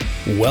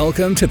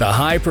Welcome to the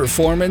High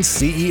Performance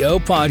CEO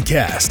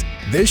Podcast.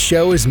 This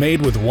show is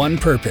made with one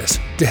purpose: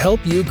 to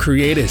help you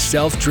create a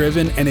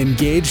self-driven and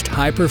engaged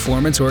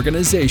high-performance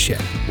organization,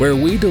 where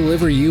we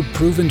deliver you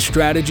proven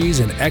strategies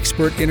and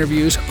expert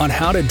interviews on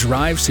how to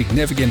drive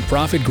significant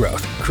profit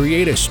growth,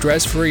 create a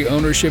stress-free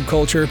ownership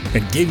culture,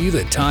 and give you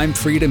the time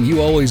freedom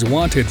you always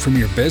wanted from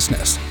your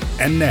business.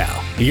 And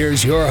now,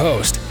 here's your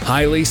host,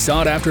 highly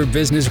sought-after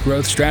business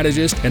growth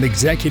strategist and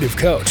executive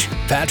coach,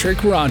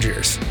 Patrick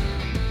Rogers.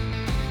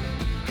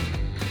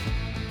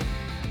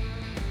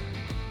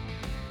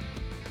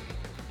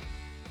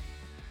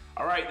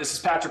 This is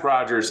Patrick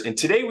Rogers, and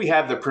today we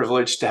have the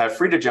privilege to have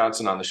Frida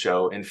Johnson on the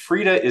show, and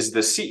Frida is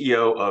the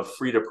CEO of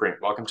Frida Print.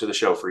 Welcome to the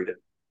show, Frida.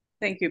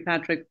 Thank you,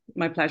 Patrick.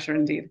 My pleasure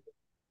indeed.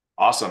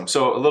 Awesome.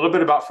 So a little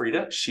bit about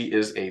Frida. She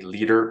is a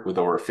leader with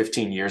over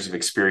 15 years of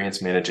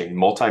experience managing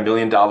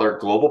multi-million-dollar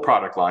global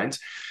product lines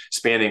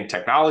spanning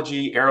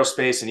technology,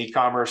 aerospace, and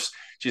e-commerce.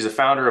 She's a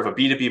founder of a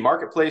B2B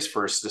marketplace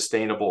for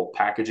sustainable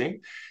packaging.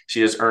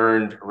 She has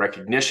earned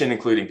recognition,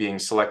 including being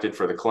selected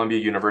for the Columbia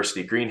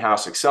University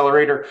Greenhouse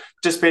Accelerator,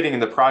 participating in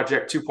the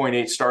Project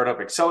 2.8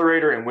 Startup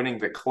Accelerator, and winning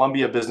the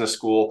Columbia Business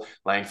School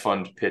Lang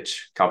Fund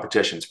Pitch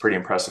Competition. It's pretty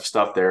impressive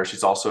stuff there.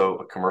 She's also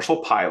a commercial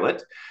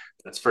pilot.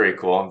 That's very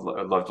cool.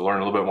 I'd love to learn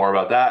a little bit more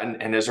about that.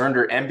 And has earned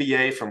her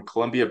MBA from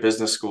Columbia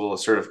Business School, a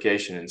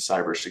certification in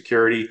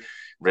cybersecurity,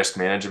 risk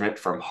management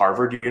from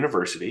Harvard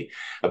University,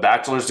 a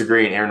bachelor's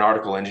degree in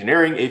aeronautical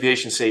engineering,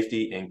 aviation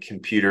safety, and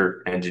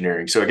computer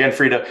engineering. So again,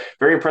 Frida,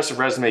 very impressive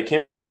resume.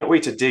 Can't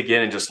wait to dig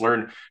in and just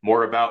learn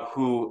more about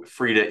who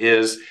Frida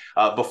is.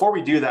 Before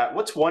we do that,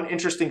 what's one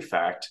interesting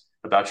fact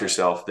about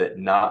yourself that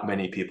not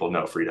many people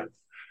know, Frida?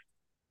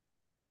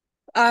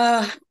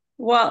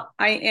 Well,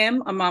 I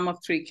am a mom of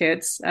three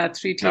kids,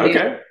 three teenagers.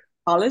 Okay.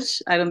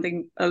 College. I don't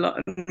think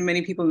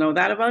many people know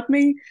that about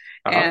me,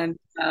 and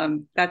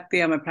that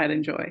they are my pride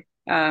and joy.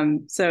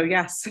 So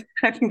yes,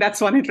 I think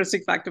that's one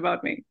interesting fact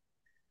about me.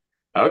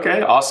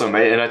 Okay, awesome.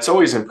 And it's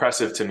always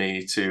impressive to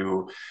me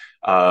to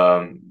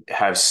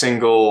have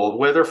single,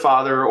 whether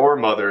father or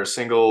mother,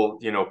 single,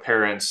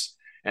 parents,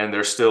 and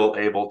they're still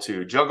able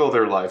to juggle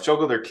their life,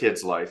 juggle their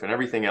kids' life and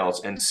everything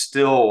else, and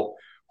still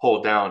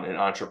hold down an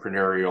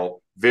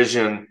entrepreneurial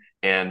vision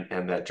and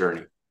that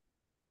journey.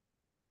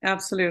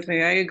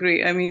 Absolutely. I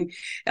agree. I mean,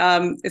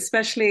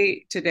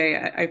 especially today,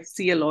 I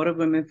see a lot of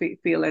women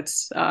feel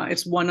it's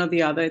one or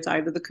the other. It's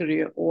either the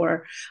career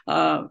or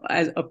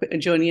as a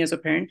journey as a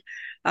parent.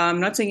 I'm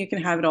not saying you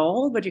can have it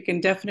all, but you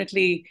can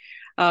definitely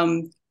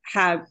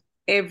have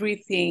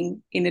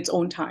everything in its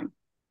own time.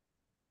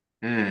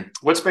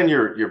 What's been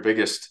your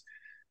biggest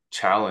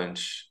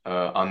challenge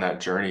on that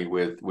journey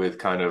with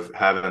kind of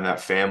having that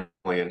family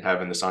and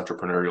having this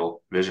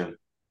entrepreneurial vision?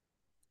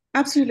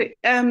 Absolutely.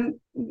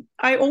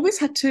 I always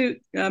had to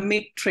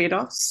make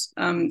trade-offs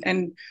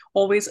and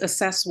always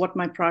assess what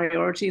my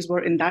priorities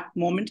were in that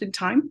moment in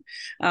time.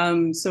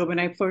 So when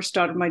I first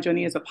started my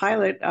journey as a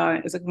pilot,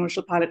 as a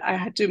commercial pilot, I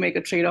had to make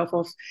a trade-off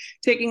of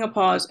taking a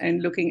pause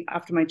and looking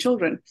after my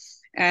children.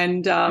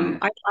 And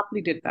I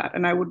happily did that.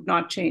 And I would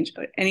not change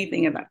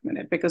anything at that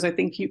minute, because I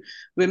think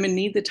women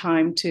need the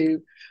time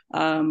to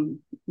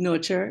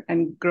nurture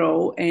and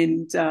grow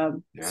and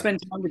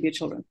spend time with your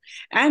children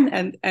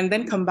and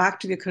then come back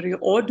to their career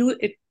or do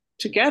it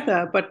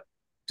together, but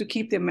to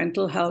keep their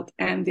mental health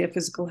and their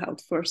physical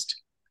health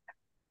first.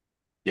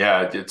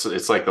 Yeah,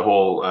 it's like the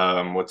whole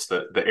what's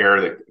the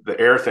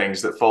air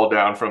things that fall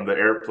down from the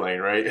airplane,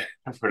 right?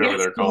 Whatever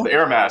they're called, the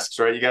air masks,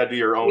 right? You got to do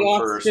your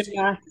own first.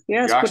 Yes,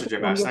 the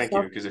oxygen mask. Thank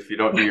you, because if you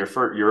don't do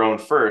your own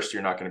first,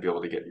 you're not going to be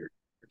able to get your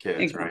kids,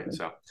 exactly. Right?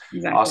 So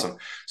exactly. Awesome.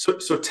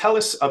 So tell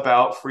us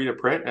about Frida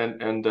Print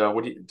and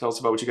tell us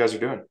about what you guys are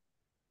doing.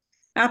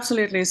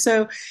 Absolutely.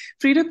 So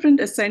Frida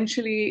Print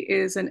essentially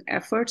is an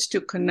effort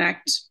to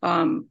connect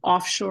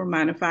offshore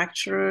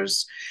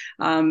manufacturers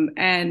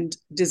and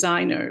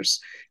designers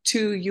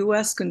to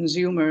U.S.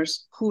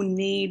 consumers who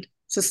need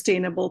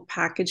sustainable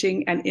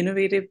packaging and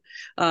innovative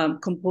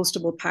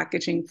compostable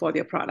packaging for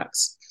their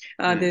products.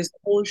 There's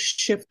a whole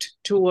shift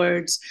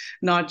towards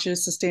not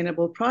just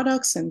sustainable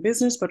products and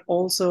business, but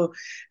also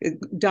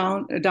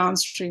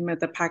downstream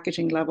at the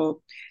packaging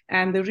level.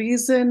 And the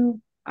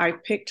reason I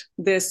picked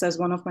this as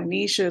one of my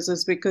niches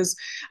is because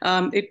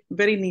it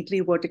very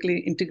neatly vertically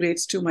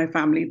integrates to my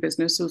family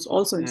business, who's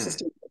also in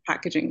sustainable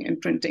packaging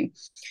and printing.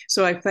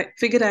 So I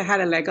figured I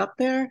had a leg up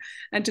there,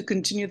 and to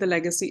continue the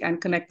legacy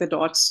and connect the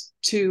dots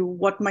to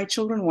what my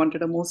children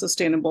wanted, a more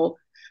sustainable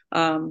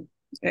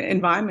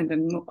environment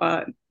and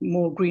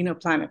more greener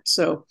planet.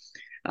 So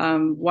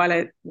while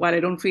I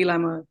don't feel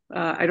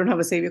I don't have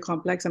a savior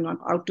complex, I'm not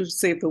out to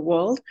save the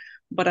world,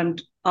 but I'm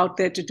out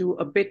there to do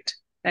a bit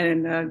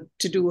and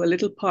to do a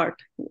little part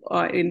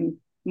in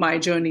my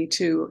journey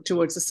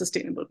towards a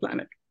sustainable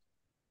planet.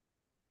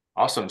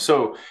 Awesome.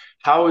 So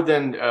how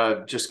then,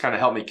 just kind of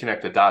help me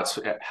connect the dots,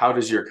 how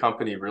does your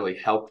company really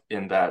help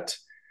in that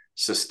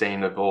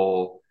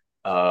sustainable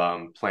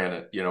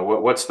planet?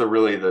 What's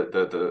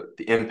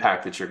the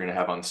impact that you're going to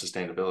have on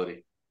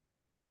sustainability?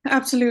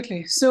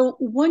 Absolutely. So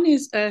one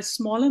is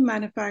smaller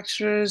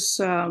manufacturers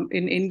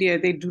in India,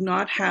 they do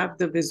not have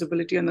the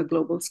visibility on the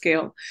global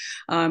scale.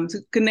 So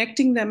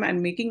connecting them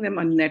and making them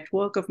a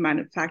network of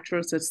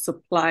manufacturers that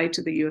supply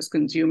to the US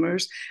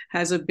consumers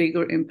has a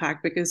bigger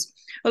impact because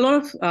a lot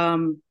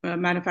of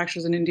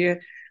manufacturers in India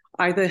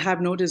either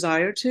have no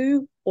desire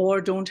to or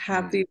don't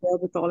have Mm-hmm. the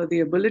wherewithal or the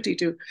ability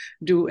to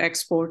do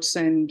exports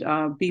and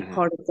be Mm-hmm.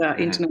 part of the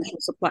Mm-hmm. international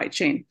supply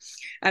chain.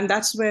 And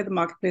that's where the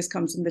marketplace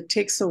comes in that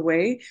takes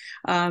away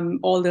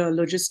all the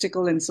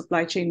logistical and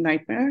supply chain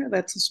nightmare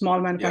that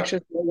small Yeah.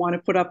 manufacturers want to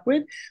put up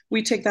with.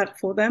 We take that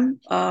for them,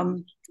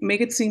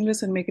 make it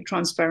seamless and make it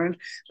transparent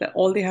that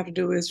all they have to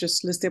do is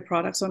just list their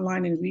products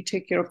online and we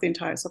take care of the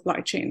entire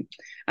supply chain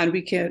and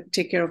we can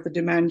take care of the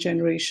demand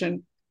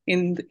generation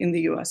in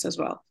the US as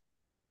well.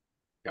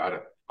 Got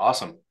it.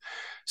 Awesome.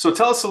 So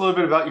tell us a little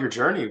bit about your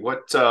journey. When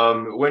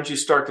did you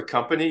start the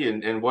company,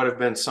 and what have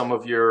been some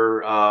of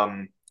your,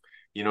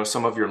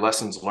 some of your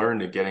lessons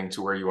learned in getting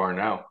to where you are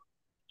now?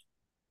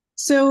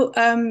 So,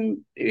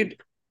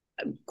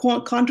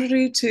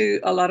 contrary to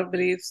a lot of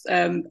beliefs,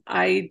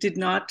 I did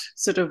not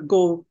sort of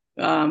go,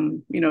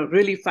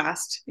 really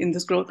fast in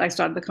this growth. I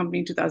started the company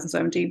in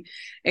 2017,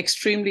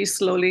 extremely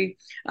slowly,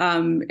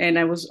 and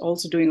I was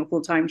also doing a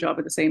full-time job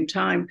at the same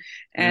time.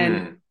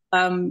 And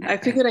Mm. I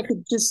figured I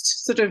could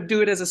just sort of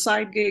do it as a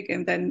side gig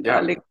and then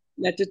Yeah.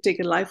 let it take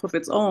a life of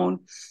its own.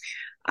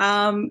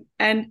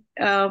 And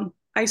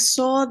I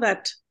saw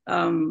that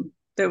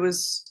there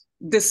was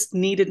this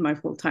needed my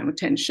full-time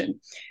attention.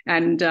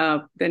 And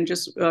then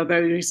just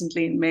very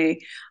recently in May,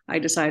 I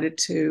decided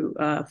to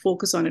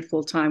focus on it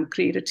full-time,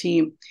 create a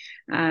team,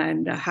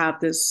 and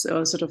have this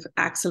sort of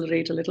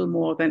accelerate a little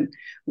more than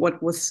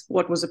what was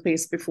the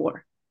pace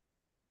before.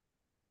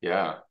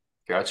 Yeah.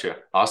 Gotcha.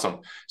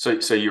 Awesome.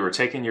 So you were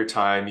taking your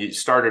time. You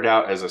started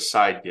out as a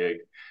side gig.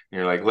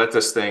 You're like, let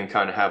this thing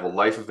kind of have a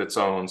life of its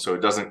own so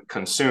it doesn't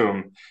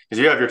consume,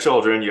 because you have your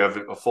children, you have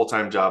a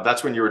full-time job.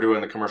 That's when you were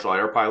doing the commercial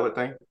air pilot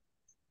thing?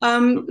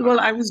 Well,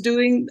 I was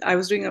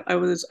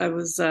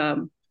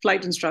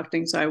flight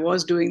instructing, so I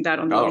was doing that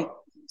on the week.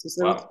 Oh,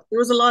 So wow. there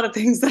was a lot of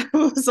things that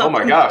was Oh up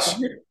my and gosh.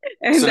 down. So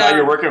And now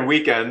you're working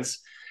weekends,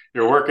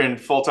 you're working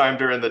full-time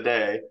during the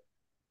day.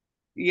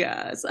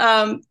 yes,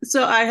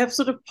 so I have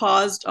sort of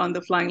paused on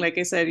the flying, like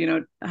I said,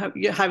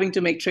 having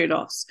to make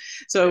trade-offs.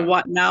 So Yeah.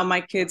 what now?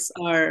 My kids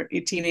are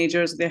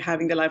teenagers; they're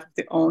having their life of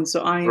their own.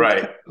 So I am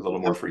Right. A little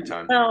more free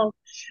time. myself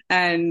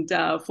and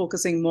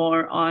focusing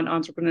more on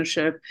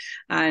entrepreneurship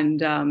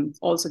and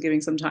also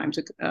giving some time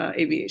to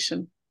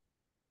aviation.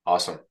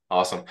 Awesome.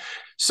 Awesome.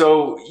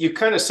 So you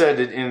kind of said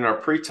it in our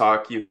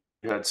pre-talk, you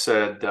had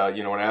said,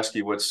 when I asked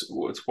you what's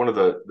one of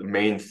the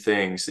main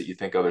things that you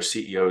think other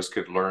CEOs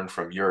could learn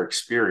from your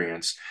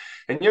experience,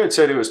 and you had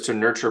said it was to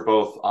nurture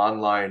both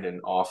online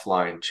and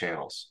offline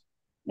channels.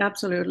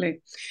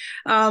 Absolutely.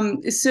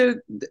 So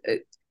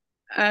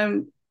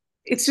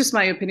it's just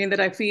my opinion that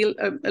I feel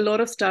a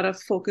lot of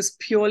startups focus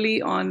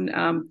purely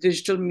on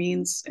digital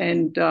means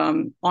and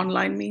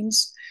online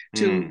means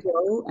to Mm.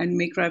 grow and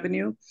make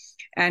revenue,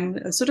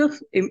 and sort of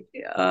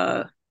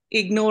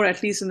ignore,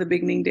 at least in the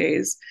beginning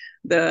days,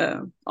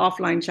 the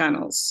offline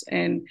channels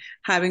and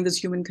having those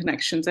human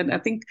connections. And I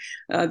think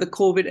the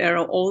COVID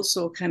era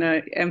also kind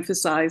of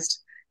emphasized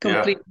Yeah,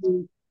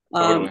 completely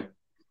totally.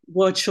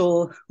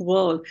 virtual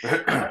world.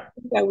 And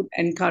I think I would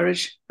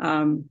encourage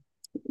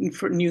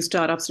for new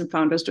startups and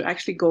founders to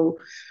actually go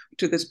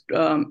to this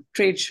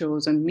trade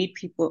shows and meet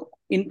people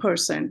in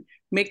person,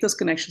 make those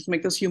connections,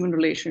 make those human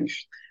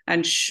relations,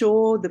 and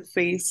show the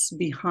face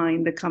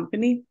behind the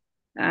company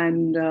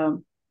and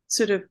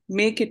sort of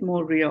make it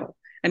more real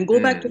and go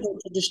back to Mm. the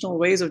traditional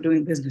ways of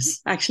doing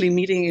business, actually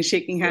meeting and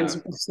shaking hands Yeah.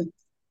 in person.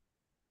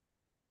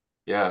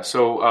 Yeah.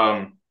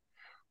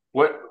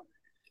 What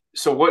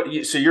so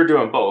you're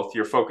doing both.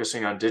 You're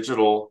focusing on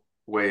digital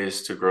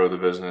ways to grow the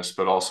business,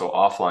 but also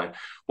offline.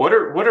 What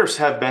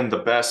have been the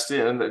best?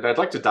 And I'd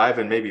like to dive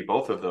in maybe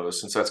both of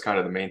those, since that's kind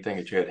of the main thing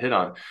that you had hit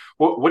on.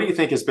 What do you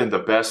think has been the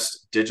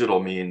best digital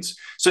means?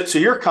 So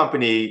your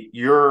company,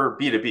 you're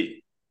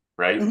B2B,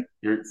 right? Mhm.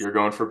 You're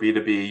going for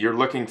B2B. You're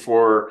looking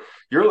for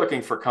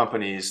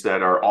companies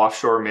that are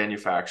offshore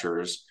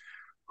manufacturers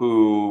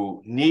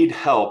who need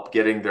help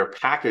getting their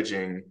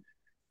packaging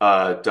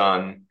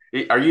done.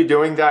 Are you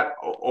doing that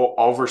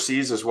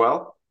overseas as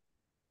well?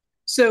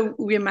 So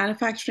we are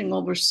manufacturing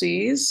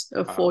overseas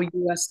Uh, for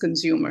US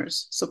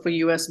consumers, so for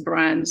US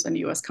brands and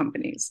US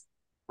companies.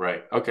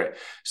 right. Okay.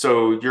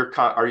 So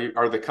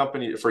are the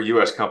company for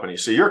U.S.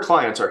 companies? So your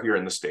clients are here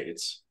in the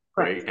States,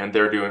 right? Correct. And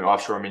they're doing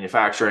offshore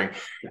manufacturing,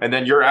 and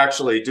then you're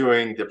actually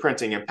doing the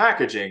printing and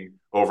packaging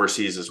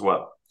overseas as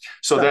well.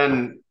 So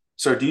Right.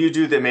 so do you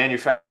do the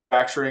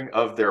manufacturing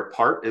of their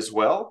part as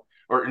well,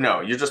 or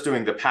no? You're just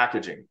doing the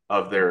packaging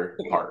of their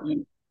part.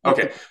 Of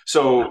Okay,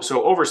 the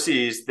so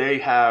overseas they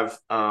have,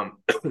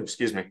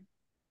 excuse me,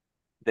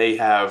 they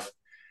have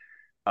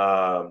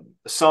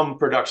some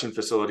production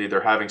facility.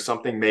 They're having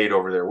something made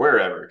over there,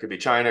 wherever. It could be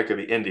China, it could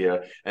be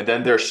India, and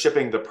then they're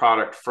shipping the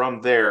product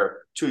from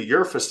there to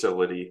your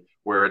facility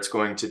where it's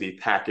going to be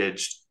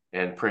packaged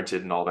and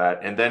printed and all that,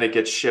 and then it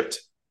gets shipped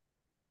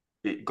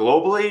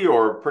globally,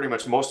 or pretty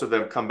much most of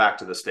them come back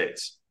to the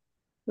States?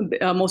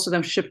 Most of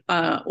them ship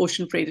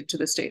ocean freighted to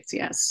the States,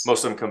 yes.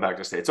 Most of them come back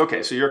to States.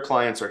 Okay, so your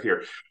clients are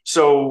here.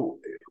 So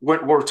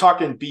when we're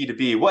talking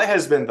B2B, what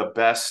has been the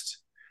best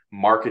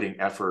marketing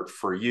effort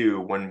for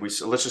you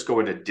let's just go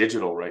into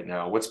digital right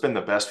now. What's been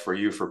the best for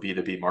you for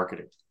B2B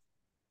marketing?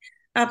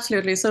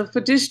 Absolutely. So for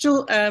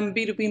digital,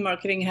 B2B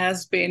marketing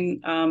has been,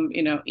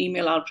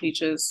 email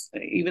outreaches.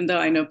 Even though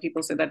I know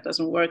people say that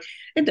doesn't work,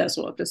 it does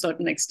work to a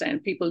certain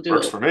extent. People do.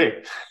 Works for me.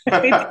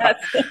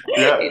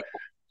 Yeah.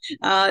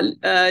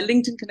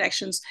 LinkedIn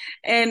connections,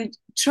 and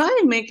try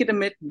and make it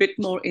a bit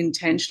more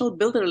intentional.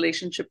 Build a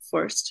relationship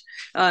first.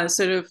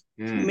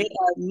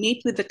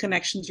 Meet with the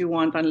connections you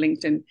want on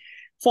LinkedIn.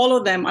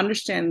 Follow them,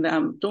 understand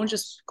them. Don't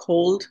just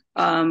cold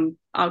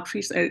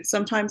outreach.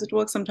 Sometimes it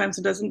works, sometimes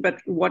it doesn't. But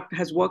what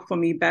has worked for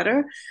me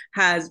better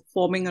has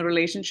forming a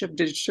relationship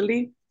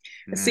digitally,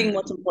 seeing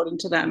what's important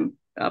to them,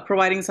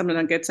 providing some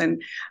nuggets,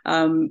 and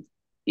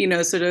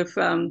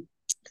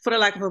for a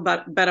lack of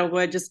a better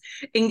word, just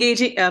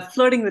engaging,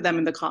 flirting with them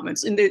in the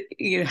comments,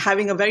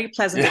 having a very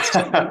pleasant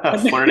exchange.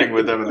 Flirting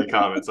with them in the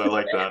comments. I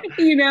like that.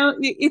 It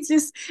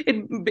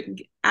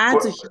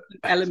adds a human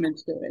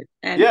element to it,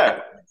 and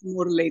adds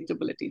more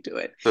relatability to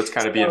it. So it's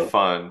kind of being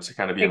fun, to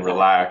kind of being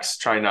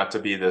relaxed, trying not to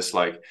be this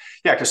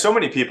because so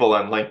many people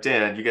on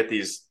LinkedIn, you get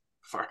these,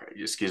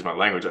 excuse my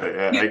language,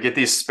 I get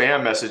these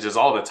spam messages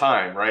all the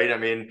time, right? I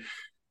mean,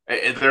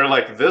 they're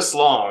like this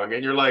long,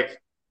 and you're like,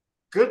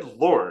 good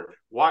Lord,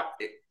 why?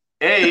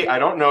 A, I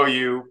don't know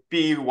you.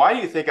 B, why do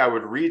you think I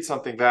would read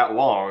something that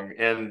long?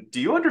 And do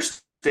you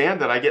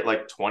understand that I get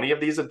like 20 of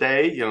these a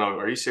day?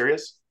 Are you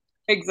serious?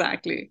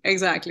 Exactly.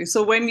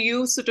 So when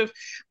you sort of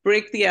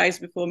break the ice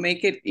before,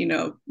 make it, bring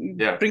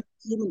the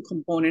human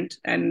component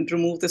and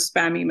remove the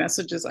spammy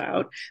messages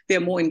out,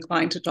 they're more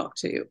inclined to talk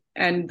to you.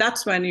 And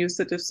that's when you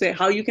sort of say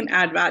how you can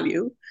add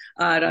value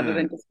rather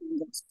than just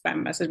a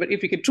spam message. But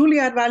if you could truly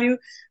add value,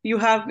 you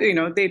have,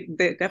 they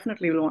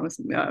definitely will want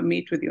to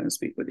meet with you and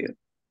speak with you.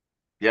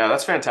 Yeah,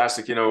 that's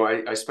fantastic.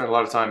 I spent a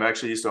lot of time. I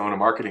actually used to own a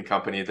marketing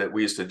company that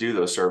we used to do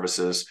those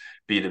services,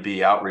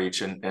 B2B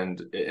outreach,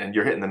 and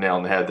you're hitting the nail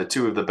on the head. The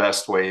two of the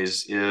best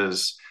ways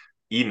is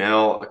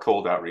email, a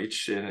cold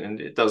outreach,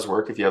 and it does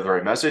work if you have the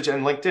right message,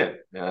 and LinkedIn.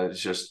 It's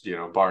just,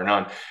 bar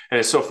none.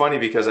 And it's so funny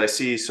because I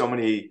see so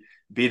many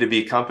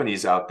B2B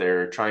companies out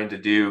there trying to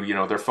do,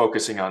 they're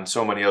focusing on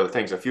so many other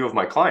things. A few of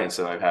my clients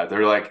that I've had,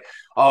 they're like,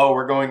 oh,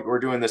 we're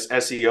doing this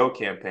SEO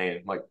campaign.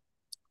 I'm like,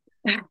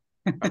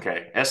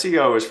 okay,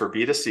 SEO is for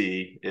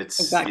B2C.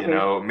 It's,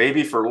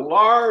 maybe for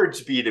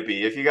large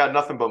B2B if you got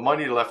nothing but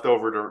money left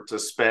over to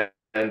spend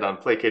on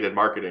placated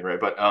marketing, right?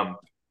 But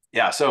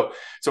so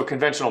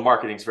conventional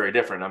marketing is very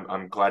different.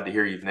 I'm glad to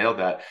hear you've nailed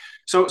that.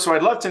 So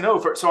I'd love to know,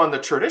 on the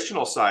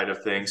traditional side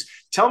of things,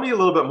 tell me a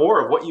little bit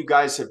more of what you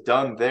guys have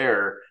done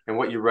there and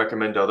what you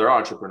recommend to other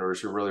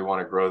entrepreneurs who really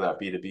want to grow that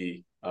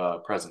B2B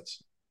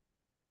presence.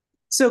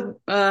 So,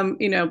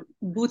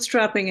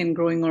 bootstrapping and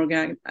growing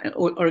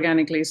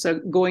organically. So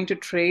going to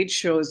trade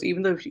shows,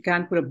 even though if you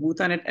can't put a booth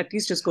on it, at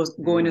least just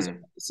go in as a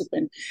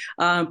participant,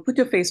 put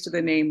your face to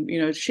the name,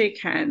 shake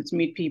hands,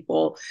 meet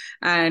people,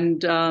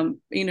 and,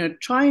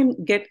 try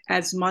and get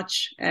as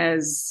much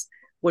as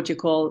what you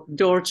call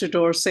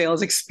door-to-door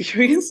sales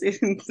experience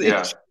in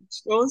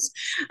shows.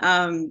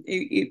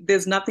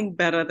 There's nothing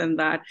better than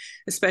that,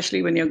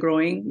 especially when you're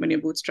growing, when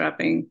you're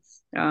bootstrapping.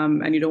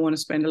 And you don't want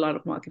to spend a lot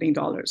of marketing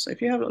dollars. So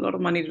if you have a lot of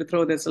money to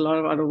throw, there's a lot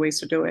of other ways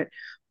to do it.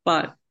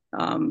 But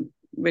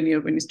when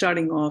you're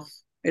starting off,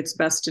 it's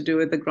best to do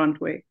it the grunt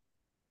way.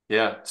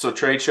 Yeah. So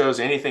trade shows.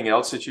 Anything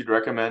else that you'd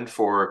recommend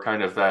for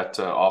kind of that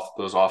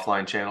those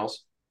offline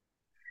channels?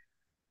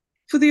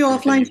 For the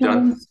offline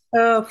channels,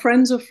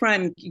 friends of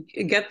friends,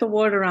 get the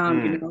word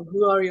around.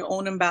 You are your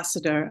own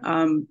ambassador.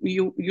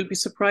 You'll be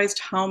surprised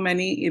how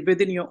many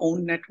within your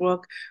own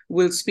network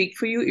will speak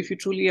for you if you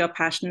truly are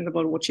passionate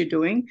about what you're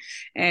doing.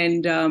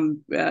 And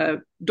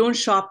don't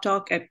shop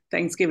talk at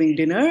Thanksgiving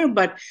dinner,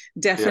 but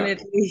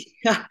definitely,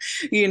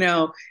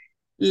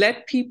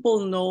 let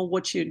people know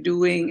what you're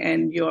doing,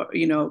 and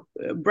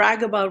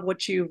brag about what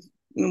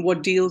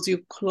deals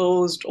you've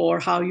closed or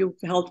how you've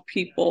helped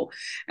people,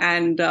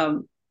 and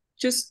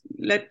just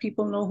let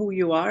people know who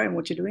you are and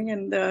what you're doing.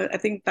 And I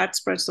think that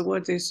spreads the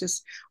word. It's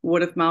just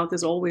word of mouth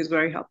is always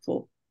very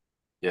helpful.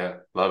 Yeah,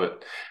 love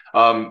it.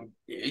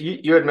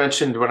 You had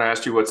mentioned when I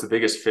asked you what's the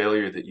biggest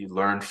failure that you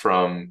learned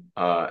from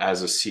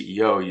as a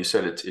CEO, you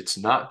said it's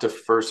not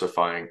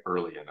diversifying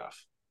early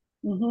enough.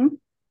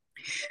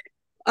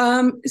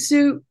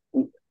 So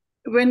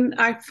when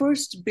I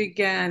first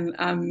began,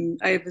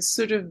 I was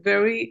sort of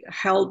very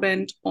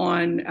hell-bent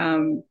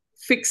on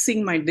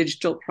fixing my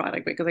digital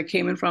product, because I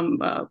came in from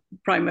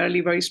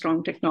primarily very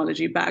strong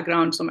technology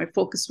background. So my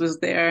focus was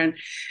there,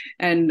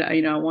 and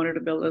I wanted to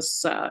build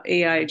this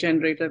AI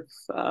generative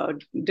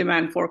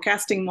demand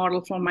forecasting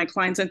model for my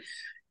clients, and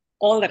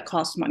all that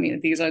cost money.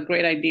 These are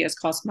great ideas,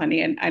 cost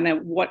money. And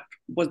what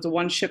was the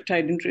one shift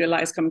I didn't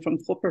realize coming from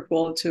corporate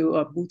world to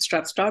a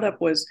bootstrap startup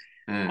was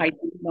I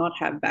do not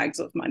have bags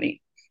of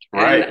money.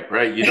 Right,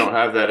 right. You don't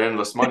have that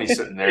endless money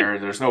sitting there.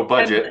 There's no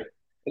budget.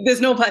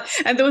 There's no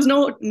and there was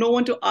no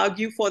one to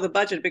argue for the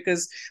budget,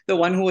 because the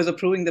one who was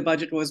approving the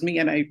budget was me,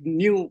 and I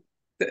knew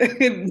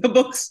the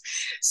books.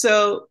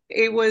 So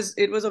it was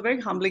a very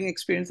humbling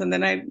experience. And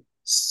then I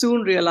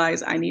soon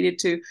realized I needed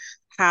to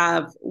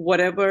have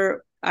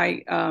whatever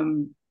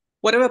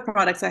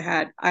products I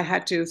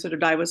had to sort of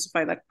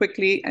diversify that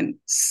quickly and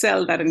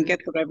sell that and get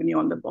the revenue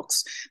on the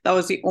books. That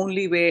was the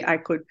only way I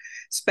could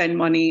spend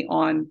money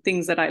on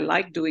things that I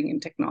like doing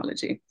in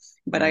technology.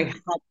 But I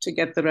had to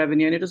get the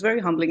revenue, and it was very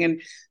humbling,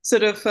 and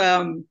sort of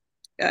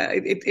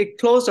it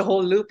closed a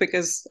whole loop,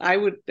 because I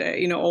would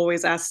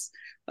always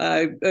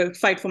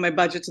fight for my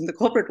budgets in the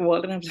corporate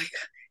world, and I'm like,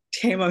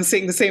 damn, I'm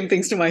saying the same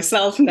things to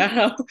myself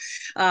now.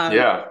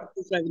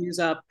 Revenues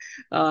up,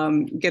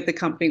 get the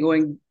company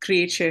going,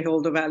 create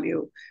shareholder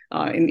value.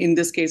 In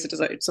this case,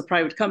 it's a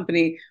private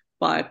company,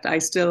 but I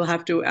still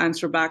have to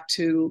answer back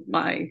to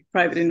my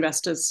private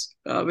investors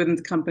within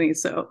the company.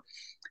 So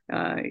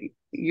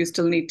you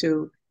still need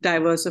to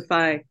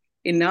diversify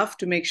enough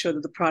to make sure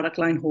that the product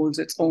line holds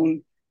its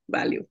own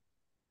value.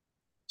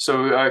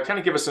 So kind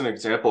of give us an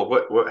example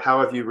of how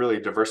have you really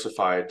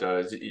diversified?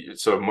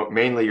 So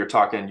mainly you're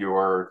talking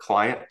your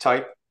client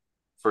type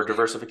for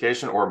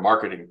diversification, or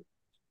marketing?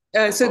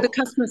 So the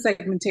customer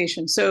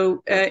segmentation.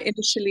 So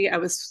initially I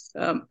was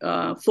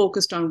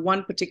focused on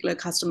one particular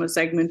customer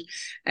segment,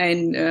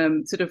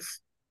 and sort of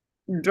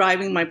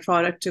driving my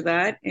product to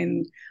that.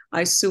 And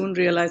I soon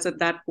realized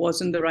that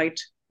wasn't the right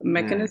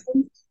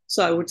mechanism.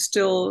 So I would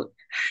still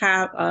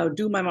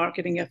do my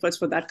marketing efforts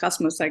for that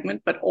customer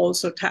segment, but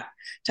also tap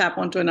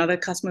onto another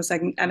customer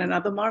segment and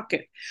another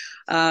market,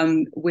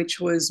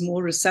 which was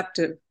more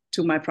receptive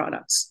to my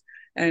products.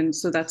 And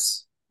so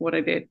that's what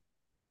I did.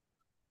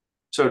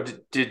 So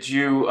did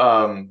you,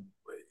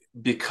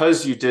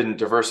 because you didn't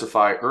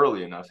diversify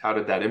early enough, how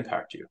did that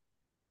impact you?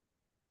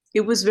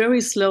 It was very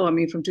slow. I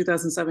mean, from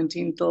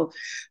 2017 till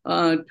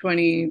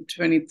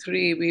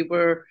 2023, we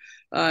were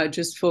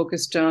just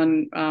focused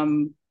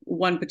on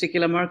one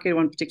particular market,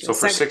 one particular. So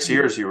for 6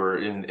 years, you were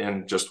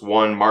in just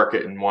one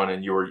market and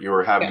you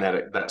were having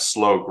that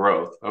slow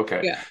growth.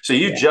 Okay. Yeah. So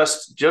you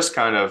just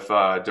kind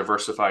of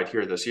diversified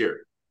here this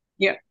year.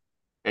 Yeah.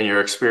 And you're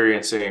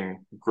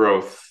experiencing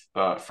growth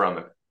from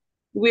it.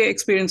 We're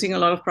experiencing a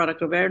lot of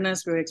product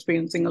awareness. We're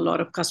experiencing a lot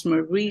of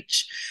customer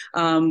reach.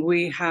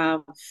 We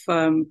have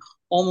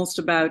almost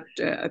about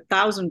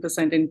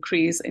 1,000%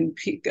 increase in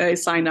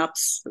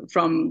signups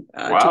from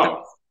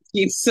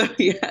 2016. So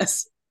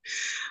yes.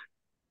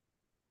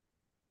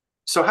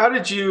 So how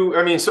did you?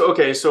 I mean,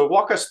 so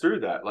walk us through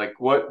that. Like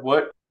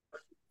what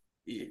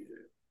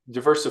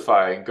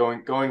diversifying,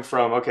 going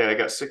from I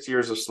got 6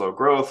 years of slow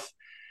growth.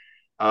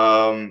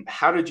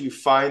 How did you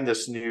find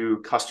this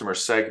new customer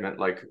segment?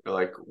 Like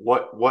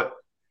what?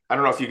 I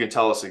don't know if you can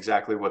tell us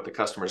exactly what the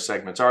customer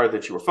segments are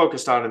that you were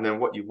focused on, and then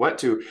what you went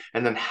to,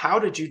 and then how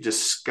did you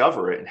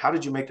discover it, and how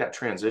did you make that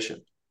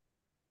transition?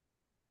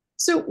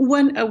 So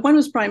one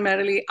was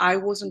primarily I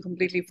wasn't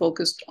completely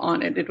focused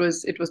on it. It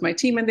was my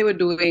team, and they were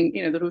doing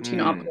the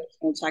routine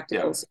operational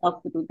tactical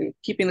stuff,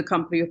 keeping the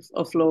company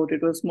afloat.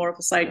 It was more of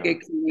a side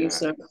gig for me,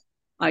 so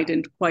I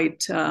didn't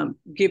quite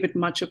give it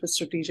much of a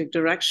strategic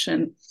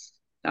direction.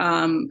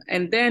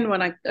 And then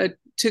when I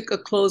took a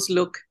close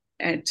look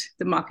at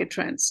the market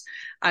trends,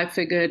 I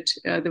figured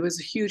there was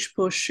a huge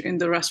push in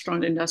the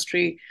restaurant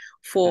industry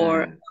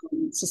for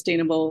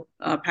sustainable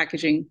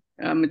packaging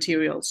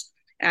materials.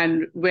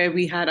 And where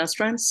we had our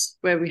strengths,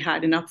 where we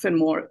had enough and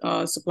more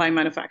supply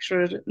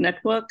manufacturer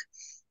network,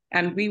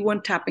 and we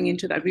weren't tapping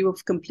into that. We were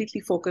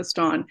completely focused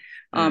on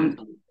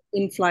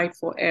in-flight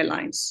for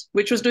airlines,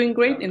 which was doing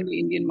great in the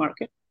Indian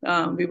market.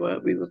 We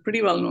were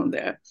pretty well known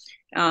there,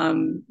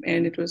 and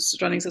it was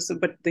running system.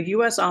 But the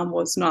US arm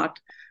was not.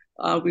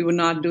 We were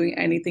not doing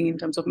anything in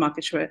terms of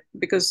market share,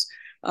 because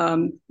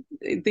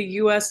the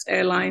US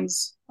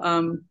airlines,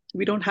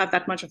 we don't have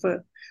that much of a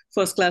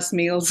first class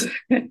meals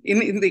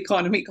in the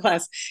economy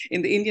class.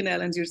 In the Indian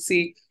airlines, you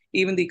see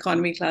even the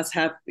economy class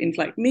have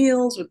in-flight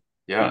meals with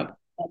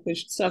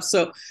stuff.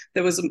 So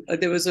there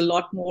was a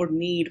lot more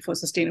need for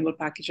sustainable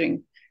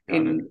packaging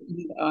in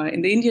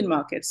the Indian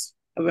markets,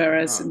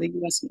 whereas in the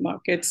US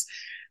markets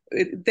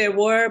there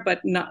were, but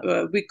not,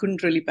 we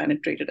couldn't really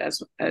penetrate it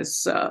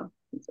as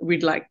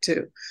we'd like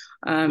to.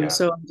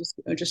 So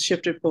I just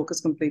shifted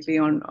focus completely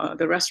on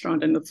the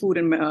restaurant and the food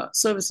and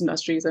service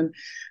industries, and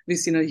we've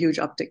seen a huge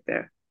uptick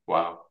there.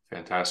 Wow,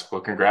 fantastic!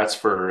 Well, congrats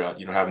for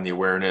having the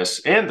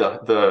awareness and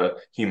the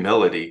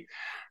humility,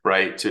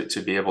 right,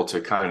 to be able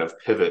to kind of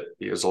pivot,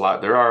 because a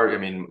lot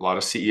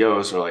of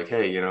CEOs are like,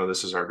 hey,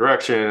 this is our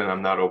direction, and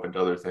I'm not open to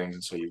other things,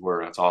 and so you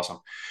were. That's awesome.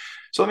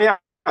 So let me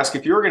ask,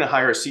 if you were going to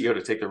hire a CEO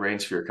to take the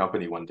reins for your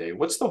company one day,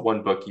 what's the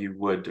one book you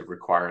would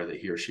require that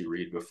he or she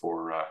read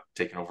before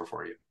taking over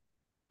for you,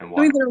 and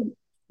why? I mean,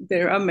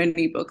 there are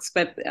many books,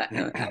 but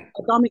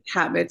Atomic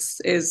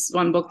Habits is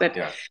one book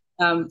that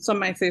some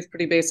might say is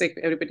pretty basic.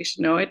 Everybody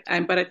should know it,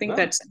 but I think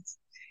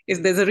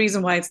there's a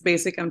reason why it's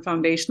basic and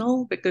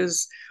foundational,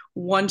 because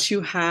once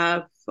you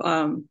have,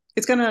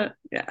 it's gonna,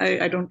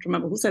 I don't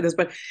remember who said this,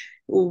 but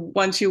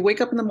once you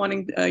wake up in the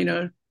morning,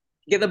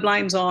 get the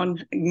blinds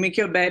on, make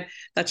your bed,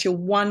 that's your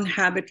one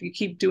habit you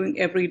keep doing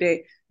every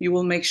day. You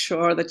will make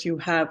sure that you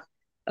have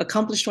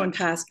accomplished one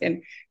task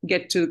and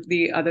get to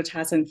the other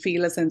task and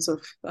feel a sense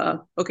of,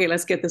 okay,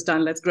 let's get this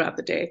done. Let's grab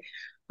the day.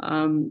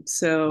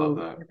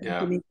 So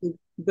you need to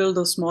build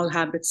those small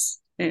habits,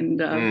 and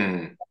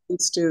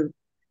leads to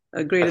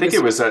a great. I think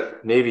it was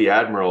that Navy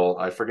Admiral,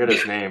 I forget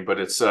his name, but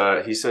it's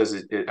he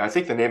says, I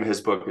think the name of his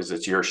book is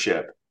It's Your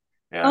Ship.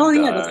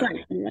 And, that's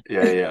right.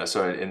 Yeah.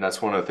 So, and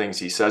that's one of the things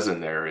he says in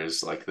there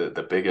is like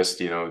the biggest,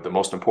 the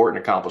most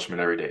important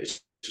accomplishment every day is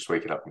just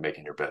waking up and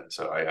making your bed.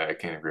 So I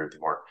can't agree with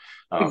you more.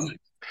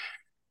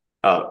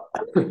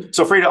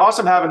 So Frida,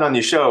 awesome having on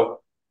the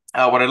show.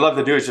 What I'd love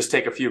to do is just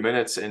take a few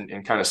minutes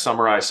and kind of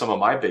summarize some of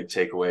my big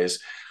takeaways.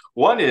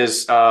 One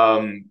is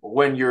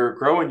when you're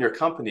growing your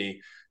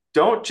company,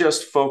 don't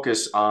just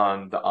focus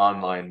on the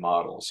online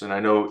models. And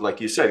I know,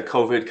 like you said,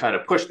 COVID kind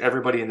of pushed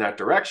everybody in that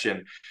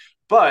direction.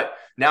 But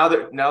now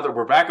that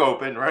we're back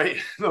open, right?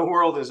 The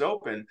world is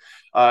open.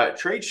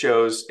 Trade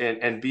shows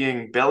and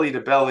being belly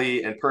to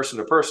belly and person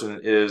to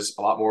person is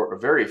a lot more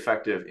very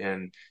effective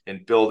in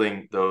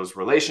building those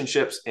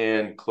relationships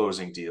and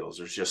closing deals.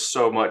 There's just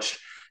so much,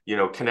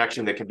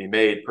 connection that can be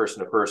made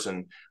person to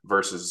person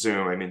versus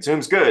Zoom. I mean,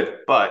 Zoom's good,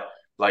 but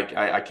like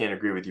I can't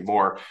agree with you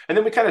more. And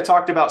then we kind of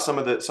talked about some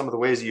of the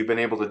ways that you've been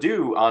able to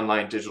do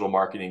online digital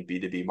marketing,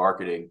 B2B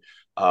marketing.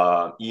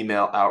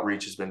 Email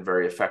outreach has been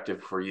very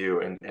effective for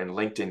you, and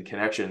LinkedIn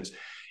connections.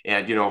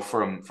 And,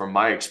 from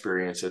my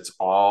experience, it's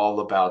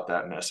all about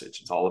that message.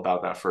 It's all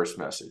about that first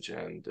message.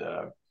 And,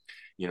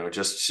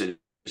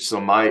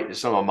 some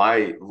of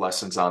my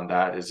lessons on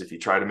that is if you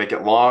try to make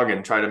it long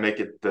and try to make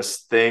it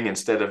this thing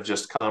instead of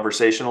just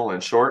conversational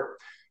and short,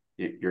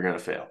 you're going to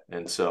fail.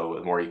 And so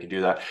the more you can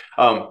do that.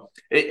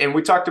 And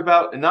we talked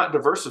about not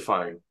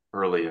diversifying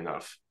early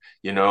enough,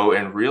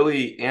 and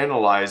really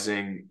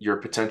analyzing your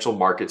potential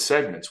market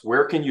segments.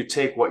 Where can you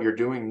take what you're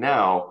doing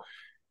now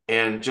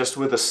and just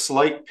with a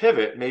slight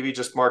pivot, maybe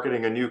just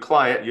marketing a new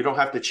client? You don't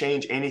have to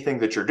change anything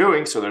that you're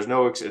doing. So there's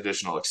no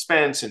additional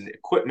expense and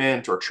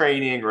equipment or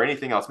training or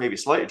anything else, maybe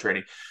slight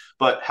training.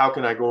 But how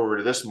can I go over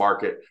to this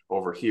market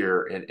over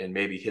here and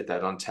maybe hit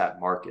that untapped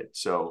market?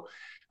 So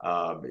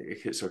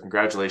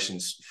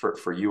congratulations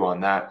for you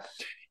on that.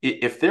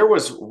 If there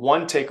was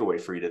one takeaway,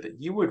 Frida, that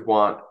you would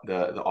want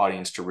the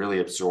audience to really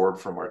absorb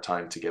from our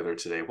time together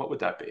today, what would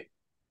that be?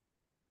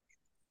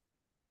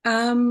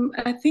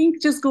 I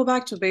think just go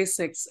back to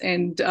basics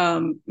and,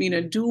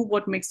 do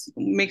what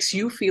makes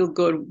you feel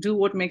good. Do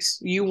what makes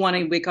you want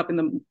to wake up in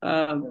the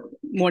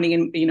morning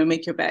and,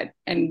 make your bed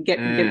and get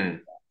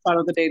out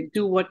of the day.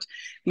 Do what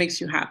makes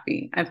you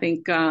happy. I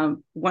think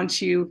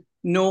once you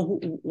know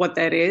what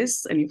that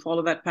is and you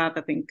follow that path,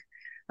 I think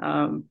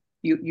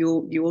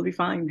you will be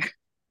fine.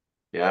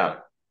 Yeah.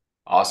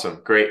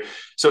 Awesome. Great.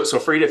 So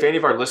Frida, if any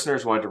of our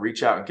listeners wanted to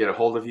reach out and get a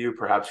hold of you,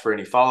 perhaps for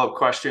any follow-up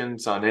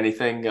questions on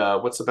anything,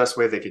 what's the best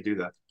way they could do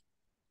that?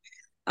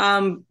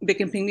 They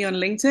can ping me on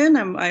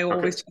LinkedIn. I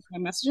always check my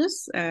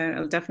messages.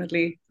 I'll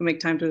definitely make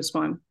time to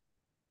respond.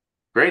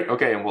 Great.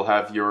 Okay. And we'll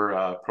have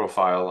your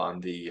profile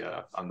on the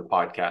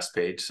podcast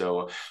page.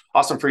 So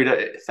awesome,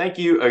 Frida. Thank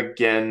you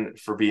again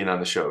for being on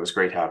the show. It was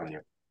great having you.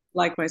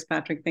 Likewise,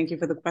 Patrick. Thank you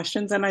for the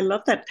questions. And I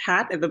love that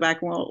hat at the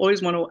back. I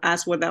always want to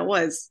ask what that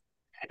was.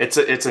 It's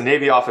a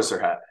Navy officer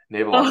hat,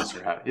 naval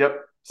officer hat. Yep.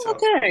 So,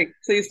 okay.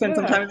 So you spent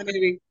some time in the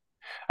Navy.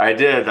 I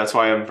did. That's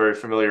why I'm very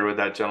familiar with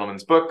that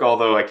gentleman's book,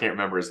 although I can't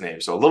remember his name.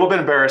 So a little bit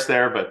embarrassed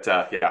there, but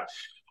yeah.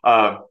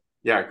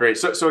 Yeah, great.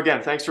 So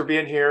again, thanks for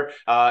being here.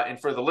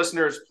 And for the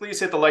listeners, please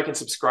hit the like and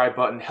subscribe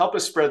button. Help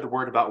us spread the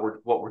word about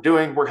what we're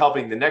doing. We're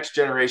helping the next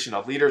generation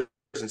of leaders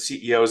and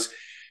CEOs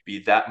be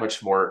that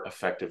much more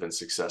effective and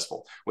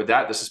successful. With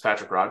that, this is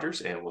Patrick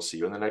Rogers, and we'll see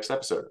you in the next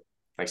episode.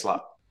 Thanks a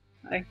lot.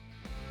 Bye.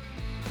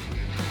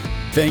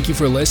 Thank you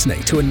for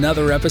listening to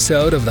another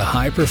episode of the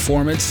High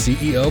Performance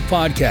CEO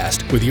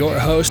Podcast with your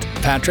host,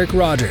 Patrick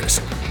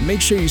Rogers. Make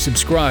sure you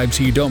subscribe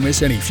so you don't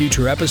miss any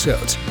future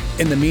episodes.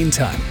 In the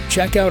meantime,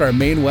 check out our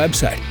main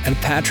website at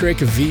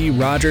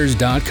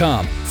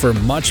patrickvrogers.com for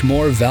much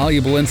more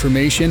valuable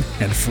information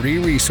and free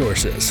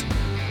resources.